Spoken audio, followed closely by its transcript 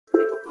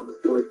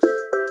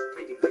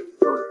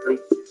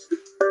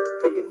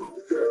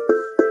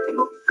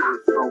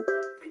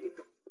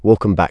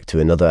Welcome back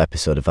to another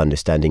episode of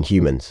Understanding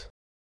Humans.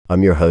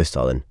 I'm your host,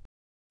 Alan.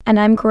 And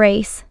I'm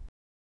Grace.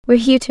 We're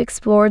here to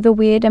explore the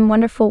weird and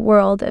wonderful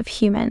world of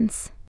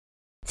humans.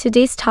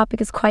 Today's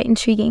topic is quite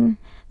intriguing,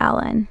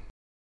 Alan.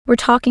 We're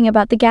talking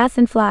about the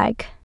Gadsden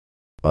flag.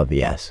 Oh,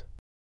 yes.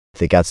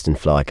 The Gadsden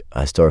flag, a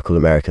historical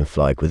American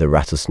flag with a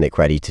rattlesnake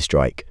ready to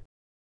strike.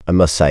 I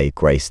must say,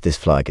 Grace, this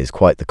flag is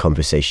quite the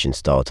conversation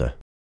starter.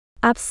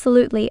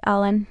 Absolutely,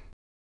 Alan.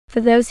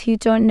 For those who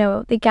don't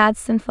know, the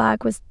Gadsden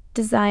flag was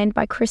designed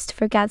by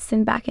Christopher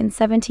Gadsden back in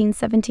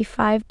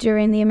 1775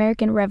 during the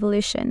American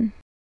Revolution.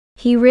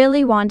 He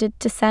really wanted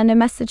to send a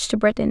message to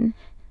Britain,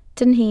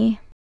 didn't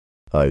he?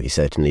 Oh, he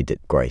certainly did,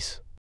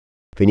 Grace.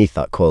 Beneath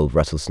that coiled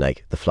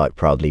rattlesnake, the flag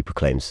proudly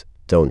proclaims,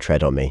 "Don't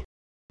tread on me."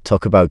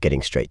 Talk about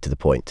getting straight to the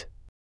point.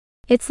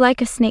 It's like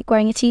a snake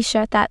wearing a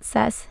t-shirt that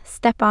says,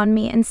 "Step on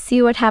me and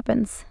see what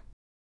happens."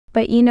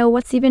 But you know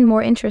what's even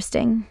more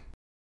interesting?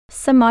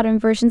 Some modern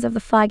versions of the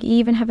flag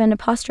even have an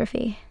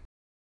apostrophe.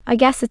 I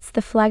guess it's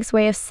the flag's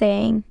way of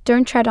saying,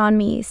 "Don't tread on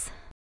me's."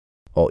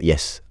 Oh,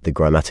 yes, the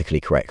grammatically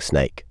correct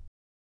snake.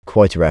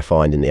 Quite a rare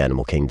find in the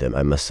animal kingdom,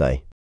 I must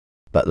say.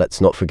 But let's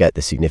not forget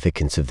the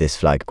significance of this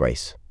flag,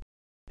 Grace.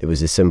 It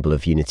was a symbol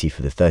of unity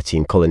for the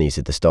 13 colonies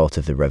at the start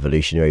of the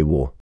Revolutionary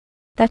War.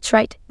 That's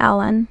right,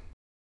 Alan.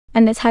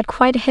 And it's had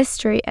quite a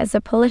history as a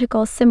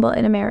political symbol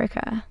in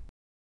America.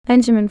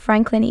 Benjamin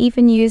Franklin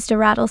even used a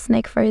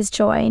rattlesnake for his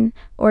join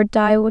or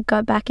die would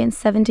go back in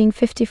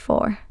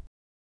 1754.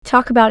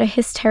 Talk about a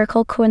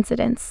hysterical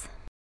coincidence.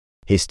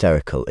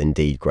 Hysterical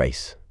indeed,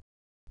 Grace.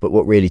 But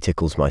what really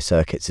tickles my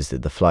circuits is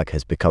that the flag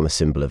has become a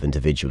symbol of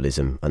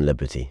individualism and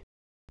liberty.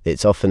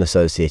 It's often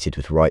associated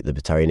with right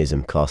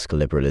libertarianism, classical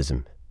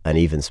liberalism, and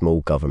even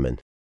small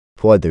government.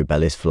 Quite the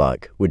rebellious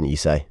flag, wouldn't you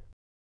say?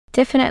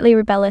 Definitely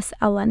rebellious,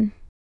 Alan.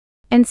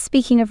 And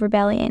speaking of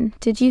rebellion,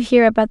 did you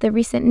hear about the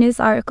recent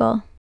news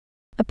article?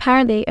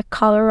 Apparently, a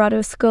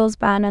Colorado school's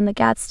ban on the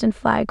Gadsden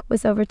flag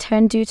was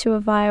overturned due to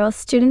a viral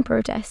student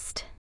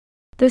protest.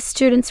 Those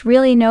students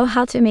really know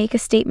how to make a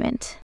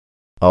statement.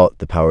 Oh,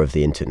 the power of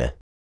the internet.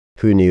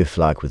 Who knew a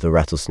flag with a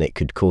rattlesnake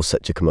could cause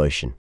such a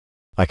commotion?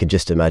 I could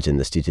just imagine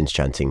the students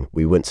chanting,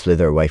 "We won't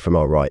slither away from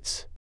our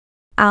rights."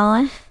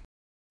 Alan,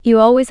 you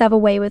always have a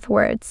way with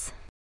words.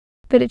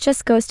 But it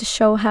just goes to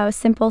show how a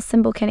simple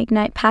symbol can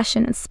ignite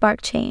passion and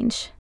spark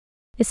change.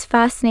 It's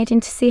fascinating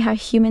to see how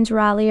humans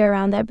rally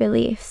around their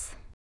beliefs.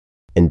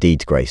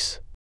 Indeed, Grace.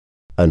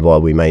 And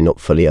while we may not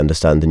fully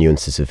understand the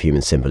nuances of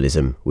human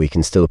symbolism, we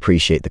can still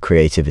appreciate the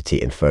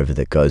creativity and fervor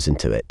that goes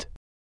into it.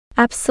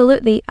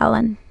 Absolutely,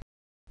 Alan.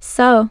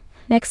 So,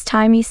 next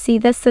time you see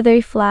this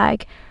other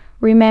flag,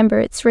 remember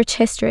its rich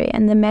history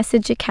and the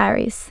message it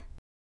carries.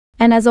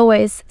 And as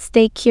always,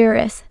 stay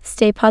curious,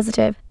 stay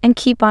positive, and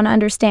keep on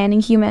understanding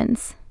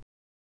humans.